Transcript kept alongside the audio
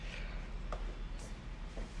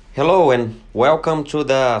Hello and welcome to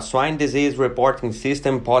the Swine Disease Reporting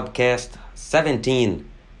System podcast 17.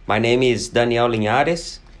 My name is Daniel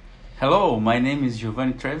Linhares. Hello, my name is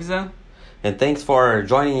Giovanni Trevisan. And thanks for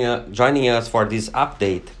joining us for this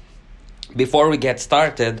update. Before we get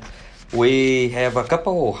started, we have a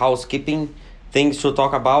couple housekeeping things to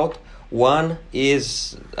talk about. One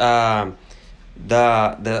is the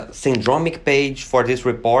syndromic page for this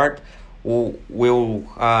report will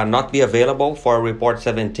not be available for report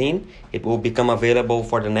 17. It will become available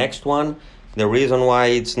for the next one. The reason why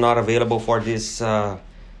it's not available for this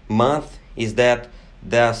month is that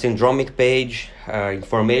the syndromic page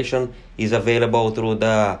information is available through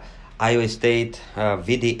the Iowa State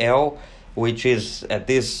VDL, which is at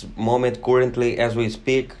this moment currently as we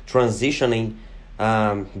speak transitioning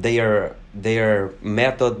their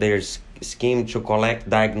method, their scheme to collect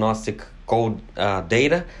diagnostic code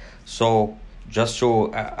data. So just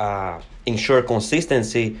to ensure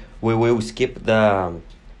consistency, we will skip the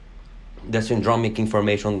syndromic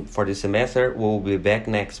information for the semester. We'll be back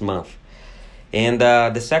next month. And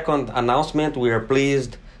the second announcement, we are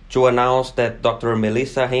pleased to announce that Dr.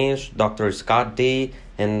 Melissa Hensch, Dr. Scott D.,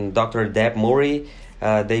 and Dr. Deb Murray,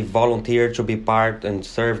 they volunteered to be part and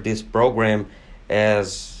serve this program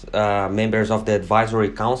as members of the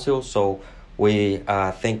advisory council. So we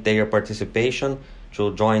thank their participation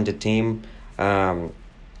to join the team.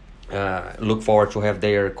 Look forward to have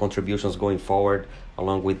their contributions going forward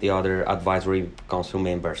along with the other advisory council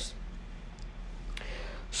members.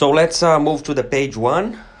 So let's move to the page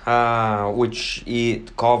 1, which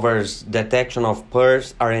it covers detection of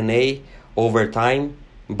PRRS RNA over time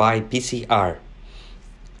by PCR.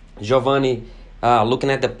 Giovanni, looking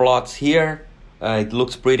at the plots here, it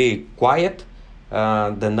looks pretty quiet.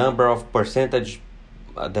 The number of percentage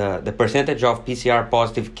the percentage of PCR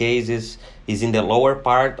positive cases is in the lower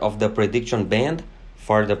part of the prediction band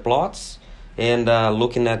for the plots. And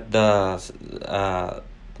looking at the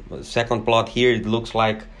second plot here, it looks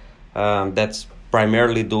like that's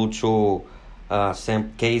primarily due to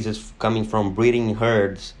some cases coming from breeding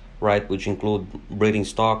herds, right, which include breeding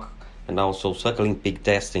stock and also suckling pig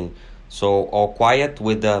testing. So all quiet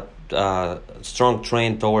with the strong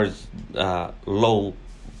trend towards low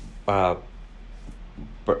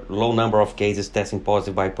number of cases testing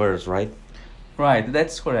positive by PRRS, right? Right,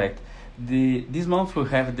 that's correct. This month we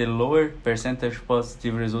have the lower percentage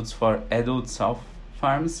positive results for adult sow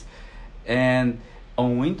farms, and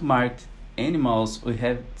on wind-marked animals we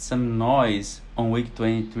have some noise on week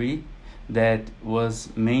 23 that was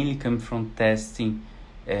mainly coming from testing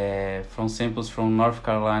from samples from North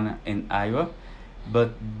Carolina and Iowa,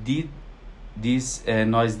 but this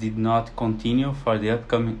noise did not continue for the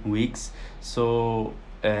upcoming weeks. So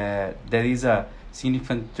there is a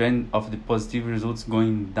significant trend of the positive results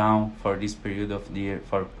going down for this period of the year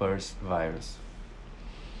for PRRS virus.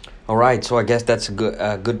 All right, so I guess that's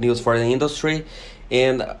good news for the industry.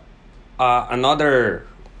 And another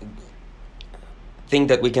thing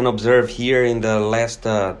that we can observe here in the last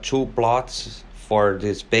two plots for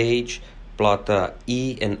this page, plot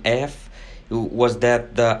E and F, was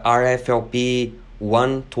that the RFLP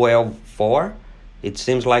 112.4, it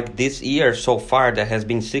seems like this year so far there has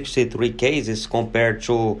been 63 cases compared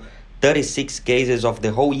to 36 cases of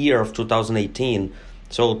the whole year of 2018.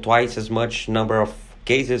 So twice as much number of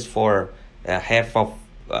cases for half of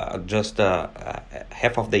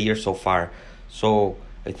the year so far. So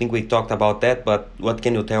I think we talked about that, but what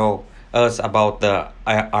can you tell us about the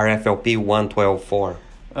RFLP 112.4?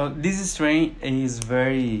 This strain is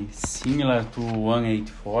very similar to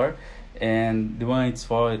 184, and the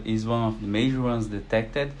 184 is one of the major ones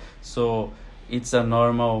detected, so it's a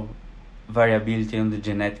normal variability in the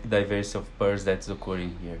genetic diversity of PRRS that's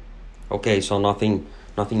occurring here. Okay, so nothing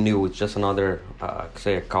new. It's just another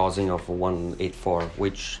causing of 184,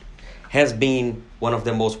 which has been one of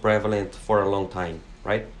the most prevalent for a long time,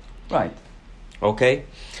 right? Right. Okay,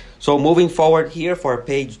 so moving forward here for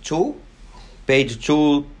page 2. Page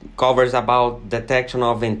 2 covers about detection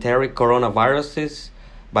of enteric coronaviruses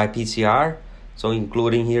by PCR, so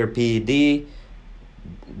including here PED,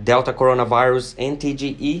 Delta coronavirus, and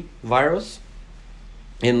TGE virus.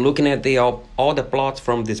 And looking at all the plots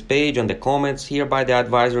from this page and the comments here by the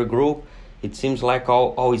advisory group, it seems like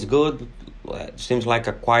all is good. It seems like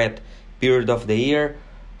a quiet period of the year.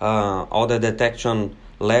 All the detection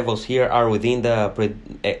levels here are within the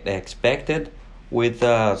expected, with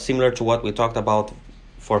similar to what we talked about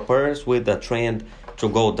for PRRS, with the trend to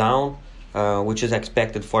go down, which is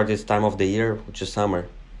expected for this time of the year, which is summer.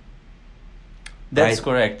 That's right?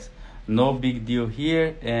 Correct. No big deal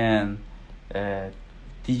here, and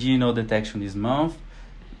TG no detection this month.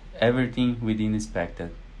 Everything within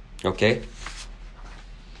expected. Okay.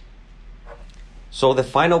 So the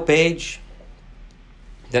final page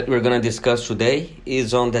that we're going to discuss today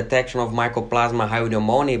is on detection of Mycoplasma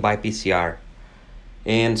pneumoniae by PCR.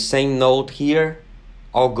 And same note here,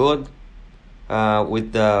 all good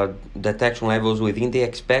with the detection levels within the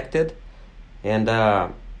expected. And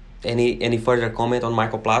any further comment on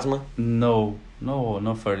Mycoplasma? No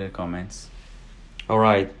further comments. All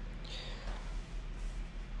right,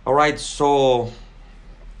 so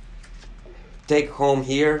take home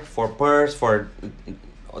here for PRRS, for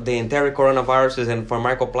the enteric coronaviruses, and for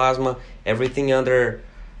Mycoplasma, everything under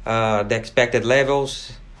the expected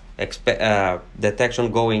levels,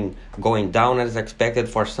 detection going down as expected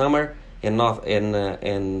for summer, and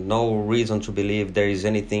no reason to believe there is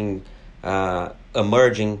anything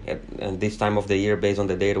emerging at this time of the year based on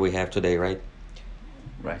the data we have today, right?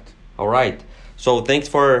 Right. All right. So thanks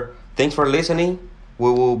for listening.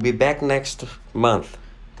 We will be back next month.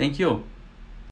 Thank you.